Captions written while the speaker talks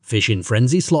Fishin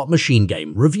Frenzy slot machine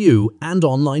game review and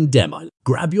online demo.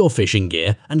 Grab your fishing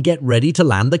gear and get ready to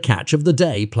land the catch of the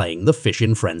day playing the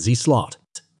Fishin Frenzy slot.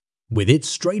 With its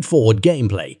straightforward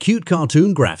gameplay, cute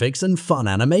cartoon graphics and fun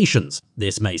animations,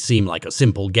 this may seem like a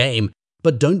simple game,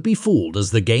 but don't be fooled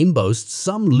as the game boasts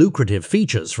some lucrative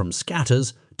features from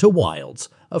scatters to wilds,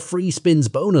 a free spins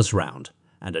bonus round,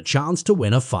 and a chance to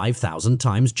win a 5,000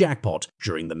 times jackpot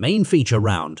during the main feature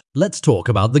round. Let's talk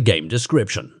about the game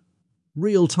description.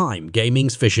 Real-time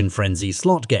gaming's Fishin Frenzy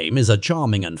slot game is a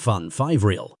charming and fun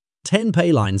 5-reel,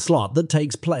 10-payline slot that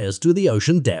takes players to the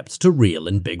ocean depths to reel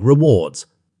in big rewards.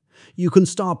 You can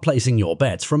start placing your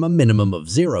bets from a minimum of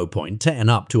 0.10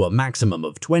 up to a maximum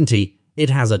of 20. It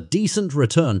has a decent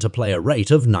return to player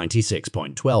rate of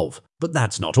 96.12, but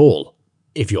that's not all.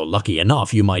 If you're lucky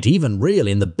enough, you might even reel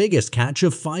in the biggest catch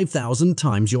of 5,000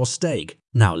 times your stake.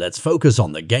 Now let's focus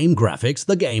on the game graphics.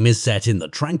 The game is set in the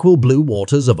tranquil blue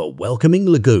waters of a welcoming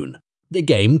lagoon. The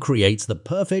game creates the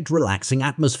perfect relaxing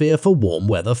atmosphere for warm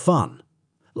weather fun.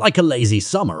 Like a lazy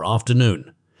summer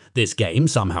afternoon. This game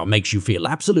somehow makes you feel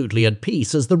absolutely at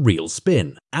peace as the reels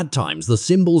spin. At times, the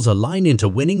symbols align into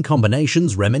winning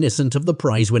combinations reminiscent of the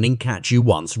prize-winning catch you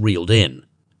once reeled in.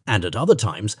 And at other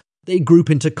times, they group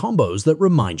into combos that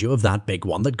remind you of that big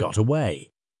one that got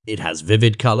away. It has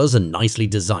vivid colors and nicely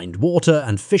designed water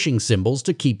and fishing symbols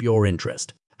to keep your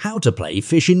interest. How to play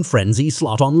Fishin Frenzy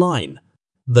slot online.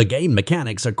 The game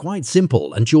mechanics are quite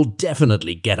simple and you'll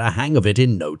definitely get a hang of it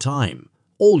in no time.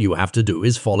 All you have to do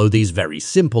is follow these very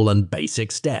simple and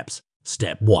basic steps.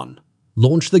 Step 1.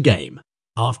 Launch the game.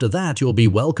 After that, you'll be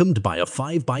welcomed by a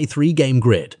 5x3 game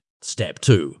grid. Step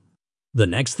 2. The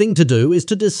next thing to do is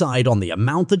to decide on the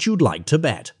amount that you'd like to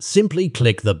bet. Simply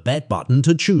click the bet button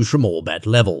to choose from all bet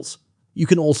levels. You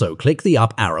can also click the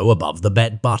up arrow above the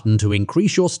bet button to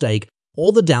increase your stake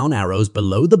or the down arrows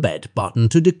below the bet button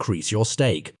to decrease your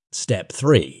stake. Step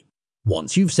 3.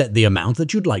 Once you've set the amount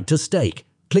that you'd like to stake,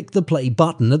 click the play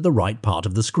button at the right part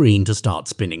of the screen to start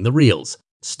spinning the reels.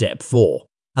 Step 4.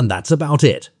 And that's about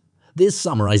it. This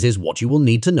summarizes what you will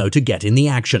need to know to get in the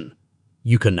action.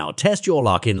 You can now test your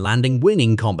luck in landing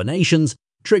winning combinations,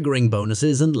 triggering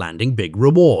bonuses and landing big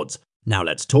rewards. Now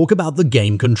let's talk about the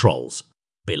game controls.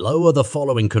 Below are the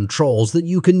following controls that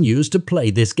you can use to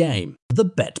play this game. The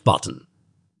bet button.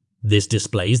 This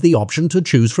displays the option to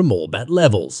choose from all bet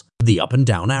levels. The up and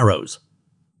down arrows.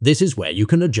 This is where you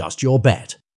can adjust your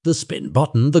bet. The spin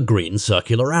button, the green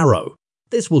circular arrow.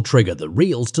 This will trigger the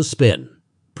reels to spin.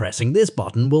 Pressing this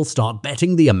button will start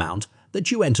betting the amount that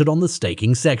you entered on the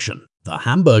staking section. The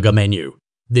hamburger menu.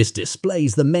 This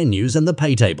displays the menus and the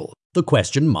pay table. The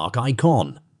question mark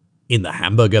icon. In the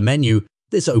hamburger menu,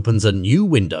 this opens a new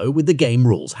window with the game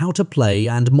rules, how to play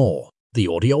and more. The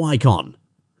audio icon.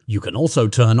 You can also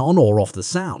turn on or off the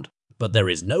sound, but there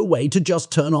is no way to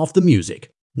just turn off the music.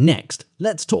 Next,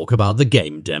 let's talk about the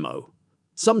game demo.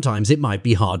 Sometimes it might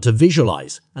be hard to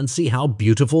visualize and see how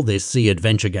beautiful this sea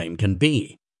adventure game can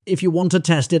be. If you want to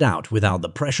test it out without the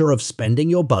pressure of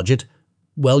spending your budget,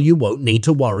 well, you won't need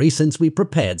to worry since we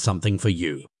prepared something for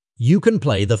you. You can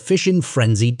play the Fishin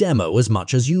Frenzy demo as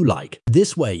much as you like.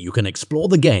 This way you can explore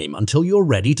the game until you're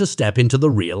ready to step into the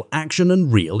real action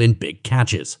and reel in big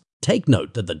catches. Take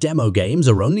note that the demo games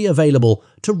are only available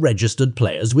to registered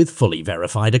players with fully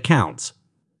verified accounts.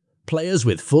 Players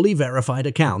with fully verified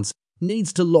accounts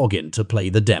needs to log in to play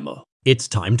the demo. It's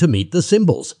time to meet the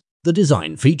symbols. The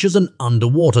design features an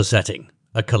underwater setting,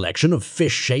 a collection of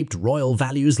fish-shaped royal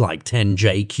values like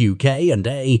 10J, QK, and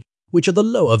A, which are the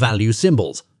lower value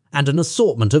symbols, and an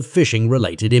assortment of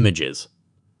fishing-related images.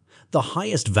 The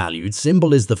highest valued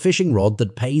symbol is the fishing rod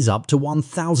that pays up to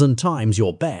 1,000 times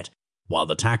your bet, while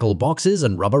the tackle boxes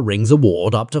and rubber rings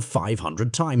award up to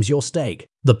 500 times your stake.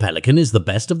 The pelican is the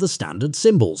best of the standard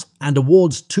symbols, and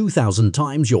awards 2,000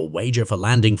 times your wager for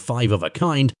landing 5 of a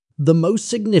kind, the most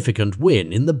significant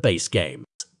win in the base game.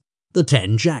 The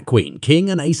 10 Jack, Queen, King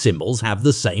and Ace symbols have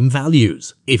the same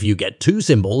values. If you get 2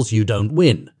 symbols, you don't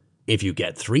win. If you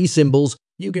get 3 symbols,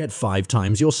 you get 5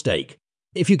 times your stake.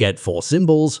 If you get 4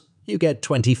 symbols, you get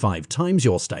 25 times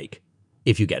your stake.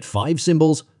 If you get 5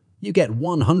 symbols, you get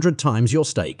 100 times your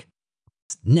stake.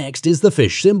 Next is the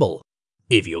fish symbol.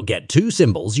 If you get 2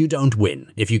 symbols, you don't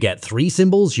win. If you get 3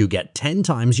 symbols, you get 10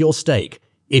 times your stake.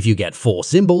 If you get 4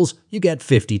 symbols, you get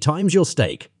 50 times your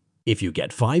stake. If you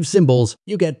get 5 symbols,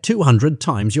 you get 200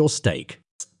 times your stake.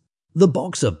 The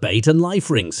box of bait and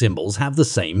life ring symbols have the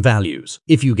same values.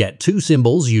 If you get 2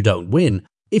 symbols, you don't win.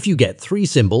 If you get 3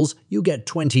 symbols, you get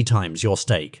 20 times your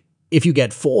stake. If you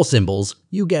get 4 symbols,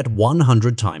 you get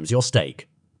 100 times your stake.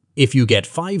 If you get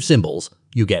 5 symbols,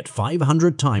 you get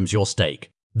 500 times your stake.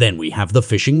 Then we have the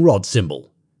fishing rod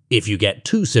symbol. If you get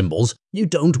 2 symbols, you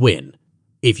don't win.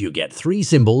 If you get 3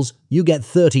 symbols, you get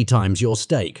 30 times your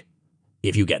stake.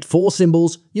 If you get 4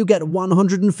 symbols, you get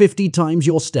 150 times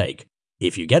your stake.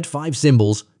 If you get 5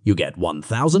 symbols, you get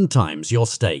 1,000 times your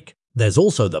stake. There's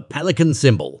also the pelican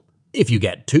symbol. If you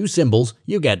get 2 symbols,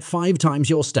 you get 5 times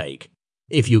your stake.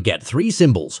 If you get 3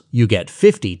 symbols, you get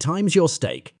 50 times your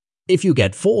stake. If you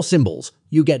get 4 symbols,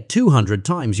 you get 200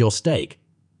 times your stake.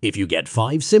 If you get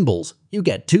 5 symbols, you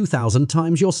get 2,000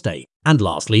 times your stake. And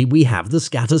lastly, we have the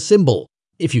scatter symbol.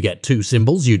 If you get 2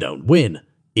 symbols, you don't win.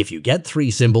 If you get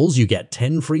 3 symbols, you get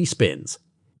 10 free spins.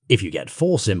 If you get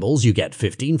 4 symbols, you get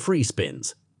 15 free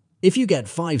spins. If you get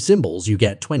 5 symbols, you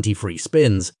get 20 free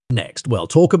spins. Next, we'll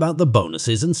talk about the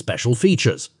bonuses and special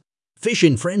features.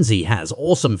 Fishin Frenzy has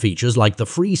awesome features like the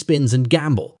free spins and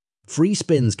gamble. Free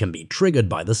spins can be triggered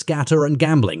by the scatter, and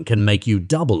gambling can make you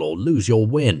double or lose your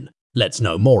win. Let's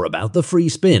know more about the free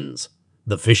spins.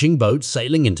 The fishing boat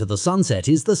sailing into the sunset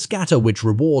is the scatter, which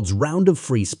rewards round of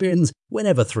free spins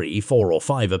whenever 3, 4 or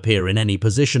 5 appear in any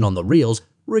position on the reels,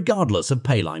 regardless of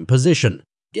payline position.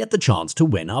 Get the chance to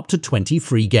win up to 20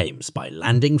 free games by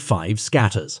landing 5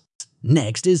 scatters.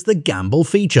 Next is the gamble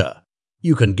feature.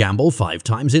 You can gamble 5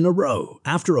 times in a row.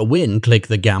 After a win, click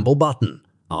the gamble button.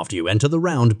 After you enter the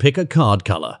round, pick a card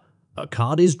color. A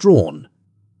card is drawn.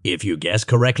 If you guess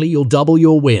correctly, you'll double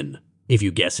your win. If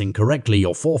you guess incorrectly,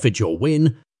 you'll forfeit your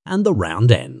win, and the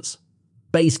round ends.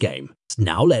 Base game.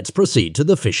 Now let's proceed to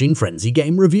the Fishin Frenzy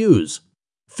game reviews.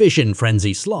 Fishin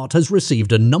Frenzy Slot has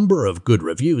received a number of good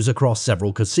reviews across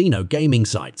several casino gaming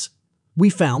sites.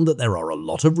 We found that there are a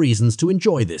lot of reasons to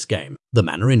enjoy this game. The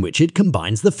manner in which it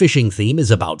combines the fishing theme is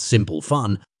about simple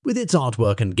fun, with its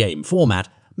artwork and game format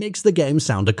makes the game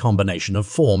sound a combination of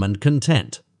form and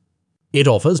content. It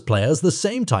offers players the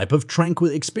same type of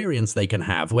tranquil experience they can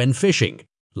have when fishing,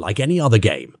 like any other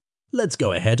game. Let's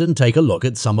go ahead and take a look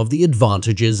at some of the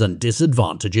advantages and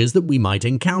disadvantages that we might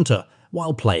encounter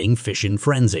while playing Fishin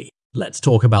Frenzy. Let's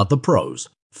talk about the pros.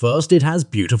 First, it has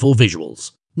beautiful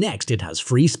visuals. Next, it has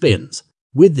free spins.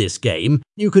 With this game,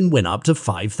 you can win up to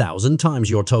 5,000 times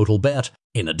your total bet.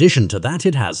 In addition to that,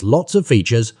 it has lots of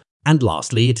features. And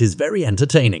lastly, it is very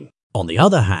entertaining. On the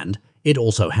other hand, it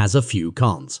also has a few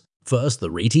cons. First, the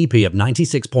RTP of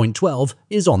 96.12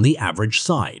 is on the average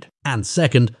side. And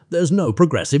second, there's no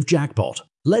progressive jackpot.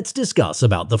 Let's discuss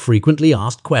about the frequently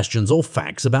asked questions or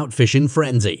facts about Fishin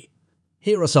Frenzy.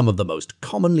 Here are some of the most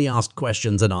commonly asked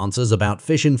questions and answers about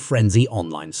Fishin Frenzy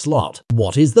online slot.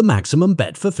 What is the maximum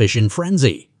bet for Fishin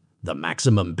Frenzy? The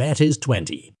maximum bet is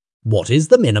 20. What is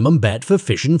the minimum bet for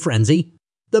Fishin Frenzy?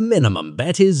 The minimum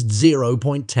bet is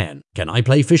 0.10. Can I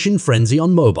play Fishin Frenzy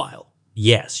on mobile?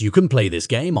 Yes, you can play this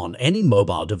game on any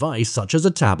mobile device such as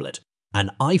a tablet, an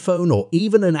iPhone or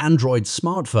even an Android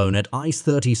smartphone at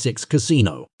Ice36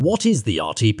 Casino. What is the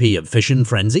RTP of Fishin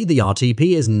Frenzy? The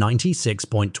RTP is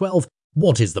 96.12.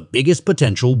 What is the biggest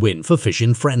potential win for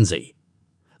Fishin Frenzy?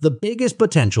 The biggest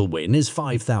potential win is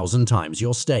 5,000 times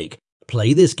your stake.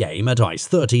 Play this game at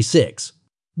Ice36.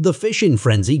 The Fishin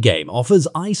Frenzy game offers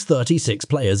Ice36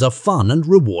 players a fun and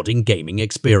rewarding gaming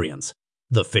experience.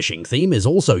 The fishing theme is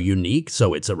also unique,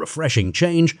 so it's a refreshing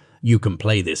change. You can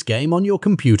play this game on your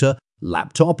computer,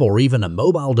 laptop, or even a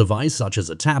mobile device such as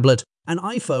a tablet, an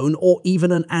iPhone, or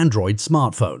even an Android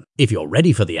smartphone. If you're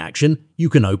ready for the action, you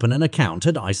can open an account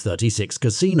at Ice36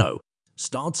 Casino.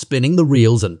 Start spinning the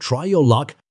reels and try your luck.